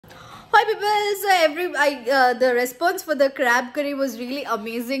Hi people, so the response for the crab curry was really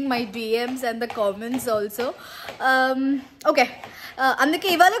amazing. My DMs and the comments also. Okay, అందుకే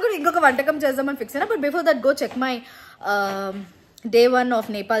ఇవాళ కూడా ఇంకొక వంటకం చేద్దామని fix అయినా. But before that, go check my day 1 of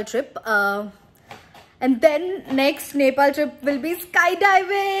Nepal trip. And then next Nepal trip will be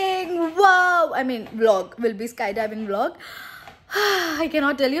skydiving. Wow! I mean vlog will be skydiving vlog. I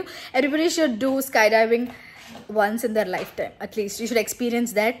cannot tell you. Everybody should do skydiving once in their lifetime. At least you should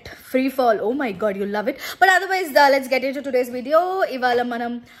experience that free fall. Oh my god, you'll love it. But otherwise, let's get into today's video. Ivala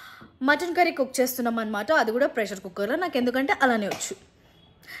manam mutton curry cook చేస్తున్నాం అన్నమాట. అది కూడా pressure కుక్కర్లో. నాకు ఎందుకంటే అలానే వచ్చు.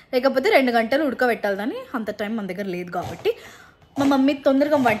 లేకపోతే 2 గంటలు ఉడకబెట్టాలని అంత టైం మన దగ్గర లేదు కాబట్టి మా మమ్మీ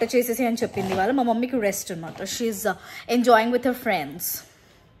తొందరగా వంట చేసేసి అని చెప్పింది ఇవాళ. మా మమ్మీకి రెస్ట్ అనమాట. She is enjoying with her friends.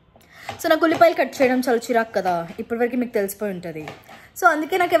 So నాకు ఉల్లిపాయలు కట్ చేయడం చాలా చిరాకు కదా, ఇప్పటివరకు మీకు తెలిసిపోయి ఉంటుంది. సో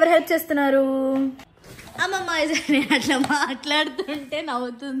అందుకే నాకు ఎవరు హెల్ప్ చేస్తున్నారు? అమ్మమ్మ. అట్లా మాట్లాడుతుంటే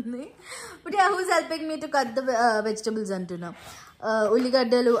నవ్వుతుంది. But who's helping me to cut the vegetables అంటున్నా.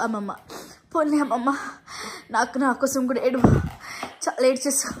 ఉల్లిగడ్డలు అమ్మమ్మ. పోనీ అమ్మమ్మ, నా కోసం కూడా చాలా లేట్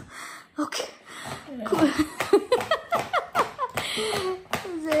చేసా. ఓకే,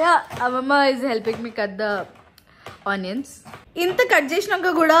 అమ్మమ్మ is helping me cut the onions. ఇంత కట్ చేసినాక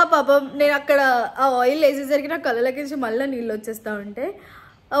కూడా పాపం నేను అక్కడ ఆ ఆయిల్ వేసేసరికి నా కళ్ళలోకి మళ్ళీ నీళ్ళు వచ్చేస్తూ ఉంటే.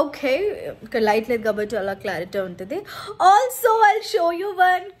 ఓకే, ఇక్కడ లైట్ లేదు కాబట్టి అలా క్లారిటీ ఉంటుంది. Also I show you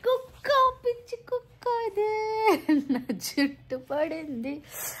one కుక్క, పిచ్చి కుక్క ఇదే నా జుట్టు పడింది.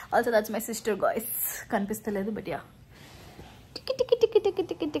 Also that's my sister guys. కనిపిస్తలేదు బట్ యా. టికి టికి టికి టికి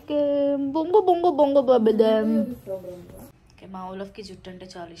టికి టికి బొంగు బొంగు బొంగు బొబ్బదం. ఓకే, మా ఓలఫ్కి జుట్టు అంటే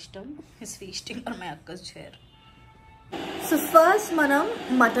చాలా ఇష్టం. His feasting on my access chair. So first మనం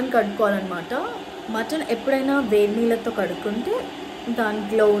మటన్ కడుక్కోవాలన్నమాట. మటన్ ఎప్పుడైనా వేడి నీళ్ళతో కడుక్కుంటే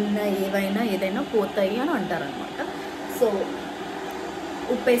దాంట్లో ఉన్న ఏదైనా పోతాయి అని అంటారనమాట. సో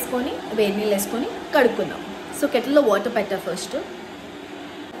ఉప్పు వేసుకొని వేడి నీళ్ళు వేసుకొని కడుక్కుందాం. సో కెటిల్లో వాటర్ పెట్టా first.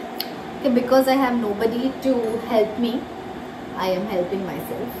 Because I have no body to help me, I am helping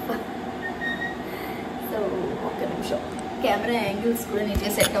myself. So ఒక్క నిమిషం, కెమెరా యాంగిల్స్ కూడా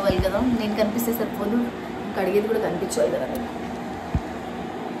నీట్గా సెట్ అవ్వాలి కదా. నేను కనిపిస్తే సరిపోదు, కడిగేది కూడా కనిపించాలి కదా.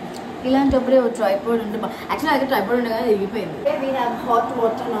 ఇలాంటప్పుడే ట్రైపాడ్ ఉంటే యాక్చువల్లీ అయితే ట్రైపాడ్ ఉండే కానీ ఎగిపోయింది. We have hot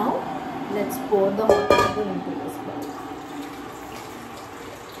water now. Let's pour the hot water into this bowl.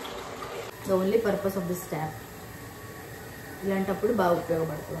 The only purpose of this tap. ఇలాంటప్పుడు బాగా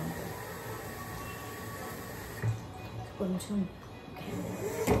ఉపయోగపడుతుంది. కొంచెం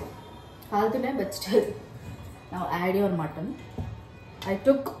కాలుతున్నాయి but still. Now add your mutton. I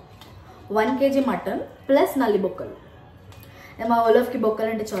took 1 kg mutton plus నల్లి బొక్కలు. మా ఓలఫ్కి బొక్కలు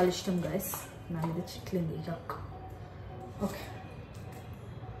అంటే చాలా ఇష్టం గైస్. నా మీద చిట్లింది జక్. ఓకే,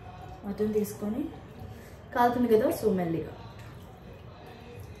 మటన్ తీసుకొని కాలుతుంది కదా, సో మెల్లిగా.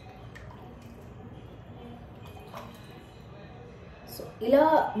 సో ఇలా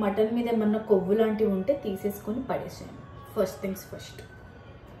మటన్ మీద ఏమన్నా కొవ్వు లాంటివి ఉంటే తీసేసుకొని పడేసాను. First things first.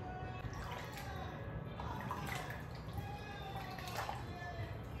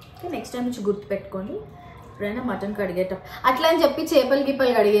 Next time నుంచి గుర్తు పెట్టుకొని ఎప్పుడైనా మటన్ కడిగేటప్పుడు అట్లా అని చెప్పి చేపలు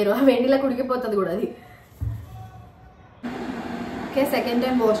గిప్పలు కడిగారు, ఆ వెండిలా కుడికిపోతుంది కూడా అది. ఓకే, సెకండ్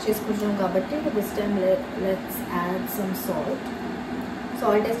టైం వాష్ చేసుకుంటున్నాం కాబట్టి this time let's add some salt.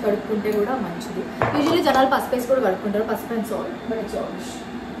 Salt వేసి కడుక్కుంటే కూడా మంచిది. యూజువల్లీ జనాలు పసుపు వేసి కూడా కడుక్కుంటారు, పసుపు and salt, but it's always.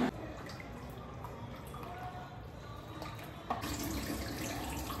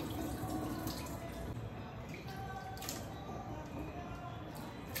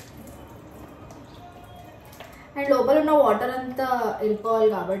 And లోపల ఉన్న వాటర్ అంతా వెళ్ళిపోవాలి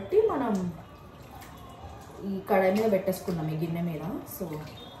కాబట్టి మనం ఈ కడాయి మీద పెట్టేసుకున్నాం, ఈ గిన్నె మీద.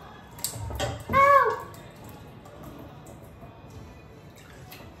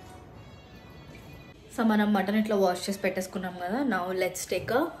 సో మనం మటన్ ఇట్లా వాష్ చేసి పెట్టేసుకున్నాం కదా. Now let's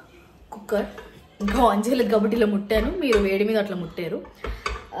take a cooker. ఇంకా ఆన్ చేయలేదు కాబట్టి ఇలా ముట్టాను, మీరు వేడి మీద అట్లా ముట్టారు.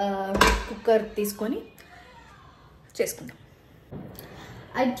 కుక్కర్ తీసుకొని చేసుకుందాం.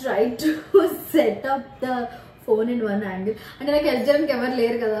 I try to set up the phone in 1 angle. అంటే నాకు హెల్ప్ చేయడానికి ఎవరు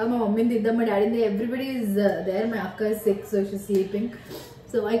లేరు కదా. మా మమ్మీని తిద్దాం, మా డాడీని, ఎవ్రీబడి ఈజ్ దేర్. మై అక్క is sick, so she sleeping.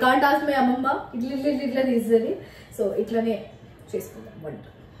 So I can't ask my అమ్మమ్మ ఇట్లా తీస్తుంది. సో ఇట్లానే చేసుకుందాం వంట.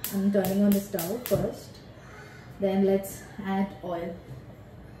 I'm turning on the stove first. Then let's add oil.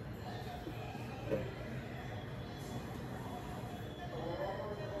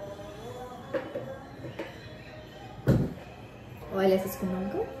 Oil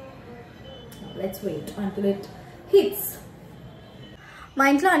వేసేసుకున్నాక let's wait until it heats. మా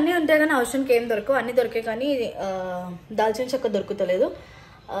ఇంట్లో అన్నీ ఉంటాయి కానీ అవసరానికి ఏం దొరకవు. అన్నీ దొరికే కానీ దాల్చిన చెక్క దొరుకుతలేదు.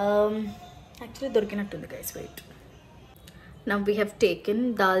 Actually దొరికినట్టుంది guys. Wait, Now we have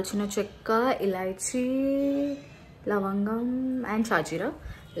taken dalchina chekka, ilaichi, lavangam and shajira.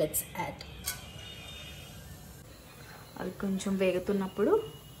 Let's add. అవి కొంచెం వేగుతున్నప్పుడు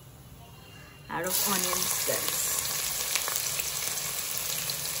add of onions guys.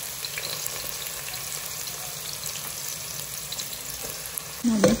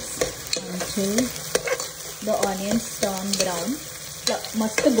 Now mix until the onions turn brown.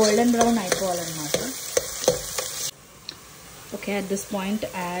 Must golden brown అయిపోవాలన్నమాట. Okay, at this point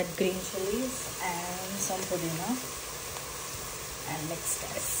add green chilies and some pudina and mix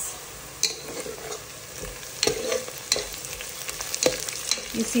guys.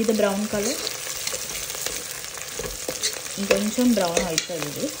 You see the brown color? ఇంకొంచెం brown అవుతుంది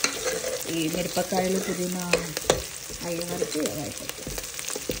ఇది. ఈ మిరపకాయలు పుదీనా అయ్యే వరకు అయిపోతుంది.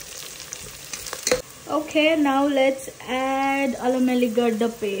 Okay, now let's add allam elligadda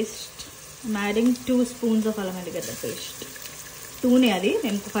paste. I'm adding 2 spoons of allam elligadda paste. 2 అది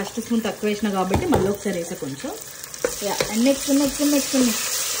నేను ఫస్ట్ స్పూన్ తక్కువ వేసిన కాబట్టి మళ్ళీ ఒకసారి వేసా కొంచెం. యా, అండ్ నెక్స్ట్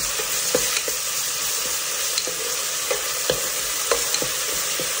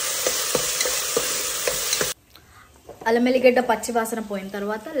అల్లం ఎల్లిగడ్డ పచ్చి వాసన పోయిన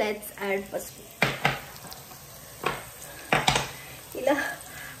తర్వాత లెట్స్ యాడ్ పసుపు. ఇలా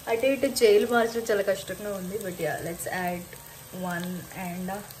అటు ఇటు జైలు మార్చడం చాలా కష్టంగా ఉంది, but yeah let's add 1 and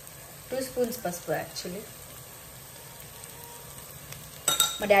 2 spoons పసుపు. యాక్చువల్లీ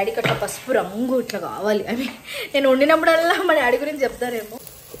మా డాడీ కట్ట పసుపు రంగు ఇట్లా కావాలి. ఐ మీన్ నేను వండినప్పుడల్లా మా డాడీ గురించి చెప్తారేమో.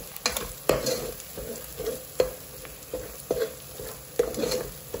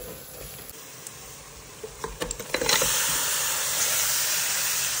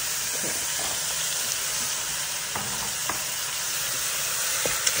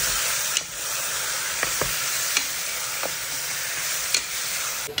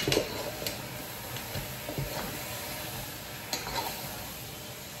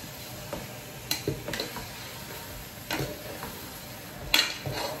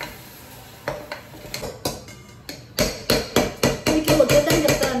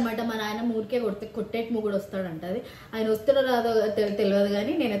 కొట్టేటి మూగుడు వస్తాడంట. అది ఆయన వస్తాడో రాదో తెలియదు,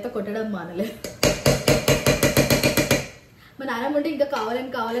 కానీ నేనైతే కొట్టడం మానలేదు. మా నాన్నమ్మ ఉంటే ఇంకా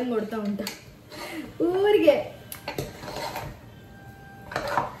కావాలని కొడుతూ ఉంటా ఊరికే.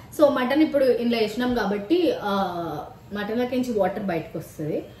 సో మటన్ ఇప్పుడు ఇంట్లో వేసినాం కాబట్టి మటన్లోకి నుంచి వాటర్ బయటకు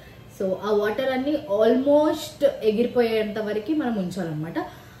వస్తుంది. సో ఆ వాటర్ అన్ని ఆల్మోస్ట్ ఎగిరిపోయేంత వరకు మనం ఉంచాలన్నమాట.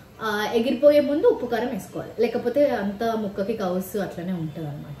 ఎగిరిపోయే ముందు ఉప్పు కారం వేసుకోవాలి, లేకపోతే అంత ముక్కకి కౌసు అట్లనే ఉంటుంది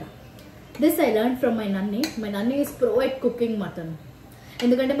అనమాట. This I learned from my nanny. My nanny is pro at cooking mutton.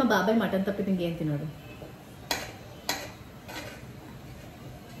 ఎందుకంటే మా బాబాయ్ మటన్ తప్పితే ఇంకేం తినడు.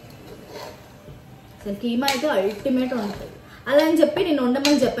 అసలు కీమా అయితే అల్టిమేట్ ఉంటుంది. అలా అని చెప్పి నేను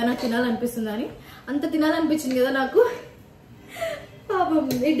వండమని చెప్పాను, నాకు తినాలనిపిస్తుంది అని. అంత తినాలనిపించింది కదా నాకు. పాపం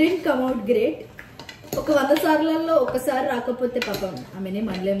it didn't come out great. ఒక 100 సార్లలో ఒకసారి రాకపోతే పాపం ఆమెనే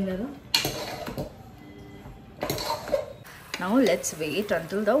మనలేం కదా. Now let's wait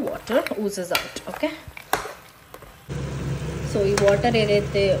until the water oozes out. Okay, so ఈ వాటర్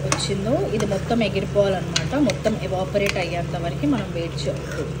ఏదైతే వచ్చిందో ఇది మొత్తం ఎగిరిపోవాలన్నమాట. మొత్తం ఎవాపరేట్ అయ్యేంత వరకు మనం వెయిట్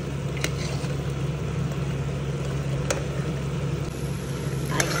చేయాలి.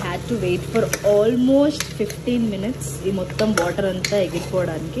 I had to wait for almost 15 minutes ఈ మొత్తం వాటర్ అంతా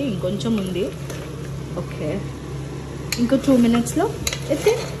ఎగిరిపోవడానికి. ఇంకొంచెం ఉంది. ఓకే, ఇంకో 2 minutesలో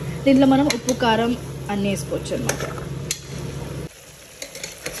అయితే దీంట్లో మనం ఉప్పు కారం అన్నీ వేసుకోవచ్చు అన్నమాట.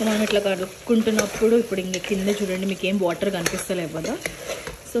 సో మనం ఇట్లా కలుపుకుంటున్నప్పుడు ఇప్పుడు ఇంక కింద చూడండి మీకు ఏం వాటర్ కనిపిస్తలేవు కదా.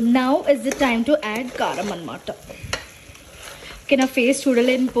 So now is the time to add కారం అనమాట. ఓకే, నా ఫేస్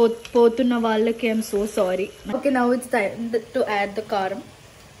చూడలేని పోతున్న వాళ్ళకి I'm so sorry. Okay, now it's time to add the కారం.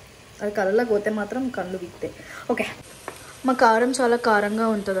 అది కళ్ళలో పోతే మాత్రం కళ్ళు వీక్తాయి. ఓకే, మా కారం చాలా కారంగా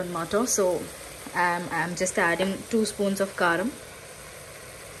ఉంటుంది అనమాట. So I'm just adding 2 spoons of కారం.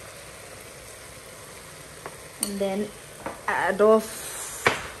 అండ్ దెన్ యాడ్ ఆఫ్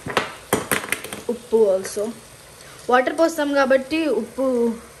ఉప్పు. ఆల్సో వాటర్ పోస్తాం కాబట్టి ఉప్పు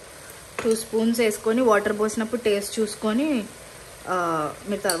 2 spoons వేసుకొని, వాటర్ పోసినప్పుడు టేస్ట్ చూసుకొని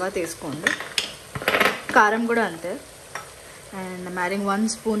మీరు తర్వాత వేసుకోండి. కారం కూడా అంతే. And I'm adding 1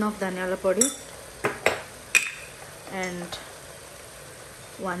 spoon of ధనియాల పొడి అండ్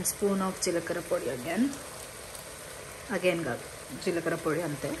 1 spoon of జీలకర్ర పొడి. అగైన్ కాదు, జీలకర్ర పొడి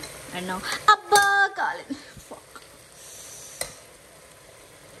అంతే. అండ్ నా అబ్బా కాలేదు.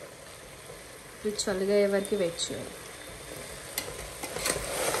 ఇది చల్లగా అయ్యే వరకు వెయిట్ చేయాలి.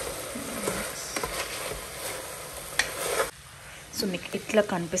 సో మీకు ఇట్లా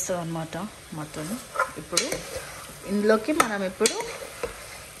కనిపిస్తుంది అనమాట మొత్తం. ఇప్పుడు ఇందులోకి మనం ఇప్పుడు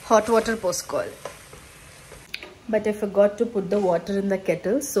హాట్ వాటర్ పోసుకోవాలి. But I forgot to put the water in the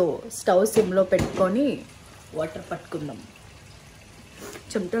kettle. So stove సిమ్లో పెట్టుకొని వాటర్ పట్టుకుందాం.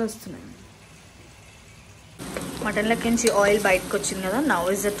 చెమటలు వస్తున్నాయి. మటన్లోకి నుంచి ఆయిల్ బయటకు వచ్చింది కదా. Now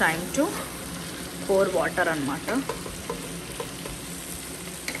is the time to pour water అనమాట.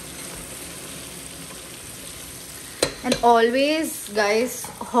 And always guys,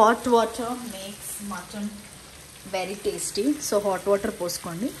 hot water makes mutton very tasty. So hot water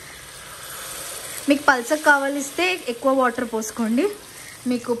పోసుకోండి. మీకు పల్సగా కావాలిస్తే ఎక్కువ వాటర్ పోసుకోండి.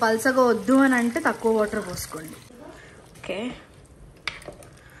 మీకు పల్సగా వద్దు అని అంటే తక్కువ వాటర్ పోసుకోండి. ఓకే,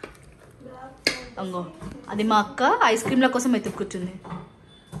 అంగో అది మా అక్క ఐస్ క్రీమ్ల కోసం ఎత్తుక్కుంటుంది.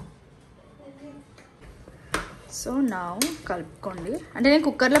 సో నా కలుపుకోండి. అంటే నేను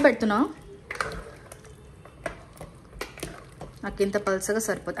కుక్కర్లో పెడుతున్నా, నాకు ఇంత పల్సగా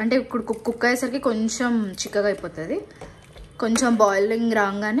సరిపోతుంది. అంటే ఇప్పుడు కుక్ అయ్యేసరికి కొంచెం చిక్కగా అయిపోతుంది. కొంచెం బాయిలింగ్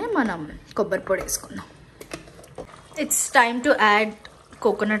రాగానే మనం కొబ్బరి పొడి వేసుకుందాం. It's time to add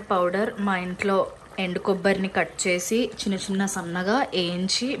coconut powder. మా ఇంట్లో ఎండు కొబ్బరిని కట్ చేసి చిన్న చిన్న సన్నగా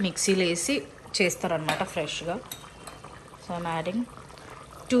వేయించి మిక్సీలో వేసి చేస్తారనమాట ఫ్రెష్గా. So I'm adding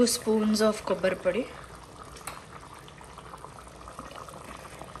 2 spoons of కొబ్బరి పొడి.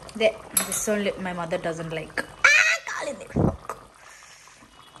 This only my mother doesn't like. కాలింది.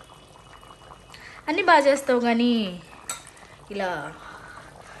 అన్నీ బాగా చేస్తావు కానీ ఇలా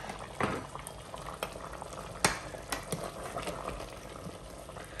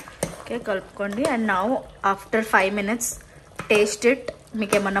ఓకే కలుపుకోండి. And now after 5 minutes taste it.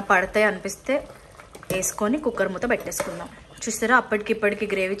 మీకు ఏమన్నా పడతాయి అనిపిస్తే వేసుకొని కుక్కర్ మూత పెట్టేసుకుందాం. చూస్తారా అప్పటికిప్పటికి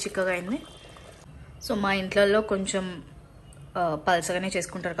గ్రేవీ చిక్కగా అయింది. సో మా ఇంట్లో కొంచెం పల్సగానే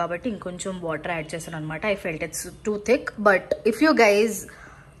చేసుకుంటారు కాబట్టి ఇంకొంచెం వాటర్ యాడ్ చేశాను అనమాట. I felt it's two thick, but if you guys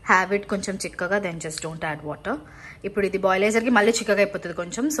have it కొంచెం చిక్కగా then just don't add water. ఇప్పుడు ఇది బాయిల్ అయ్యేసరికి మళ్ళీ చిక్కగా అయిపోతుంది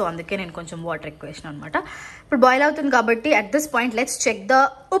కొంచెం. సో అందుకే నేను కొంచెం వాటర్ ఎక్కువ వేసాను అనమాట. ఇప్పుడు బాయిల్ అవుతుంది కాబట్టి at this point let's check the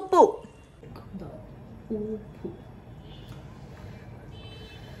ఉప్పు.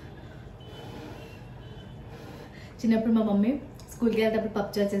 చిన్నప్పుడు మా మమ్మీ స్కూల్కి వెళ్ళేటప్పుడు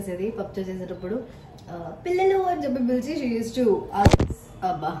పప్చా చేసేది. పప్చా చేసేటప్పుడు పిల్లలు అని చెప్పి పిలిచి she use to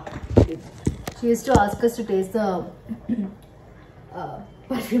ask us to taste the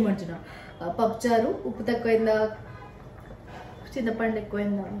perfume అంటున్నా పప్పుచారు. ఉప్పు తక్కువైందా, చింతపండు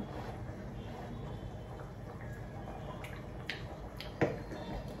ఎక్కువైందా.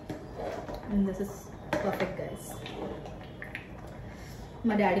 This is perfect guys.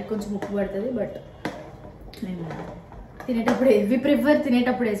 మా డాడీకి కొంచెం ఉప్పు పడుతుంది, బట్ నేను తినేటప్పుడు వి ప్రిఫర్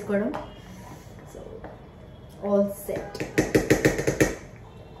తినేటప్పుడు వేసుకోవడం. So all set.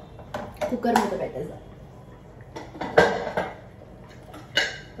 కుక్కర్ మూత పెట్టేద్దాం.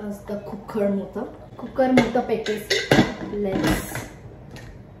 కాస్త కుక్కర్ మూత పెట్టేసి లెట్స్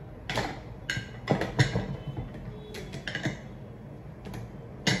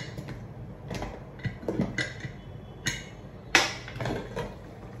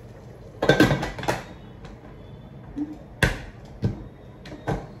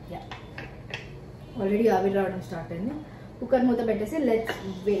ఆల్రెడీ ఆవిరి రావడం స్టార్ట్ అయింది. కుక్కర్ మూత పెట్టేసి లెట్స్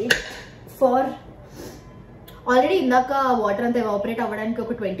వెయిట్ ఫర్. ఆల్రెడీ ఇందాక వాటర్ అంతా ఎవాపరేట్ అవ్వడానికి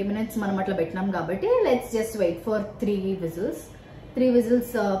ఒక 20 minutes మనం అట్లా పెట్టినాం కాబట్టి let's just wait for 3 whistles. 3 whistles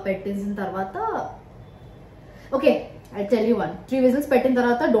పెట్టేసిన తర్వాత okay I tell you 3 whistles పెట్టిన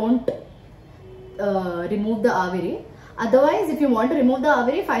తర్వాత డోంట్ రిమూవ్ ద ఆవిరి. Otherwise if you want remove the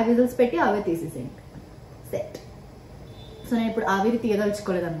ఆవిరి 5 whistles పెట్టి ఆవిరి తీసేసేయండి. సెట్. సో నేను ఇప్పుడు ఆవిరి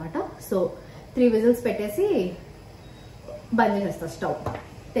తీయదలుచుకోలేదు అనమాట. సో 3 whistles పెట్టేసి బంద్ చేసేస్తా. స్టవ్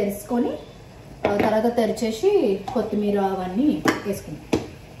తెరుచుకొని తర్వాత తెరిచేసి కొత్తిమీర అవన్నీ వేసుకుందాం.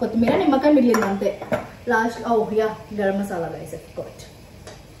 కొత్తిమీర నిమ్మకాయ మిగిలింది అంతే. Last yeah garam masala guys coat.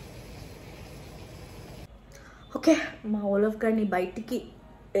 Okay, మా ఓలఫ్ గారిని బయటికి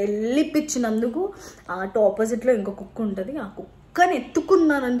వెళ్ళిపించినందుకు అటు ఆపోజిట్లో ఇంకో కుక్క ఉంటుంది. ఆ కుక్కని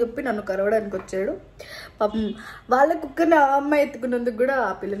ఎత్తుకున్నానని చెప్పి నన్ను కరవడానికి వచ్చాడు. పాపం వాళ్ళ కుక్కని ఆ అమ్మాయి ఎత్తుకున్నందుకు కూడా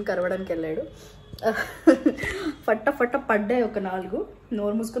ఆ పిల్లని కరవడానికి వెళ్ళాడు. ఫట్ట పడ్డాయి ఒక 4.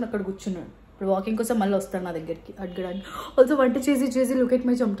 నోరు మూసుకొని అక్కడ కూర్చున్నాడు. ఇప్పుడు వాకింగ్ కోసం మళ్ళీ వస్తాను నా దగ్గరికి అడగడానికి. ఆల్సో వంట చేసి లుక్ ఎట్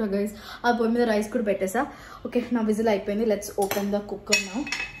మై చెమటా గైస్. ఆ పొయ్యి మీద రైస్ కూడా పెట్టేసా. ఓకే, నా విజిల్ అయిపోయింది. Let's open the cooker now.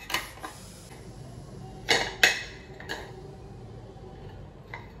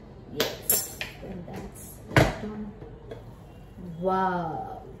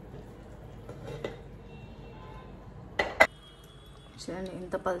 చూడండి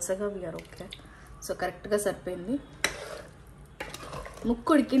ఇంత పల్సగా వీఆర్ ఓకే. సో కరెక్ట్గా సరిపోయింది.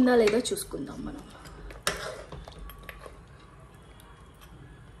 ముక్కు ఉడికిందా లేదో చూసుకుందాం మనం.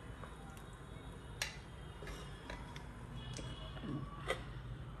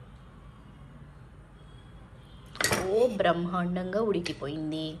 బ్రహ్మాండంగా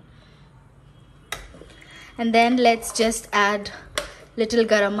ఉడికిపోయింది. And then let's just add little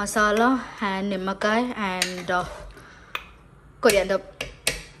garam masala and nimmakai and coriander.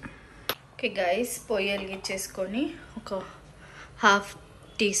 Okay guys, పొయ్యి వెలిగించేసుకొని ఒక ½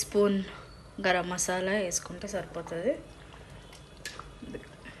 teaspoon garam masala వేసుకుంటే సరిపోతుంది.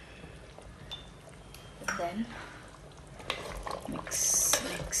 Then mix.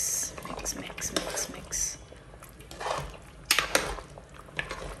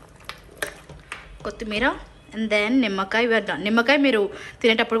 కొత్తిమీర అండ్ దెన్ నిమ్మకాయ. నిమ్మకాయ మీరు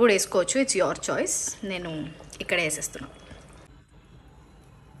తినేటప్పుడు కూడా వేసుకోవచ్చు, ఇట్స్ యువర్ చాయిస్. నేను ఇక్కడ వేసేస్తున్నాను.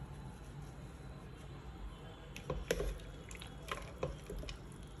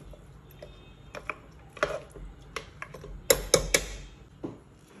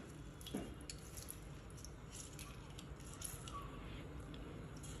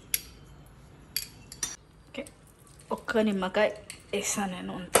 ఓకే, ఒక్క నిమ్మకాయ వేసాను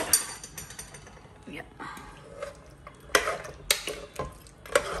నేను అంతే. Yeah.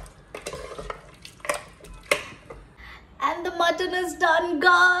 And the mutton is done,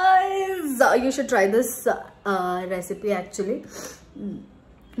 guys. You should try this recipe actually.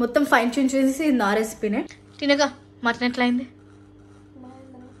 మొత్తం ఫైన్ ట్యూన్ చేసి నా రెసిపీనే. తినగా మటన్ ఎట్లా అయింది?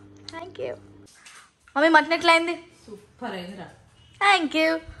 Thank you mummy. మటన్ ఎట్లా అయింది? సూపర్ అయిందిరా. Thank you.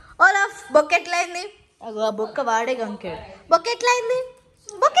 ఓలాఫ్ బొక్క ఎట్లా అయింది? అగో ఆ బొక్క వాడే గంకాడు. బొక్క ఎట్లా అయింది?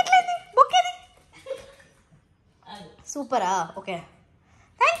 బొక్కేది సూపరా? Okay,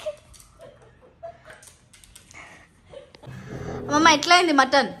 thank you. అమ్మమ్మ ఎట్లా అయింది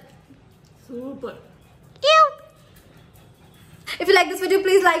mutton? Super. If you like this video,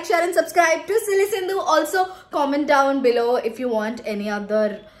 please like, share and subscribe to Silly Sindhu. Also comment down below if you want any other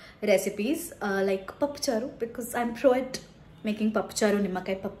recipes like pappu charu, because I'm pro at making pappu charu,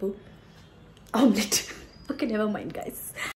 nimmakai pappu, omelette. Okay, never mind guys.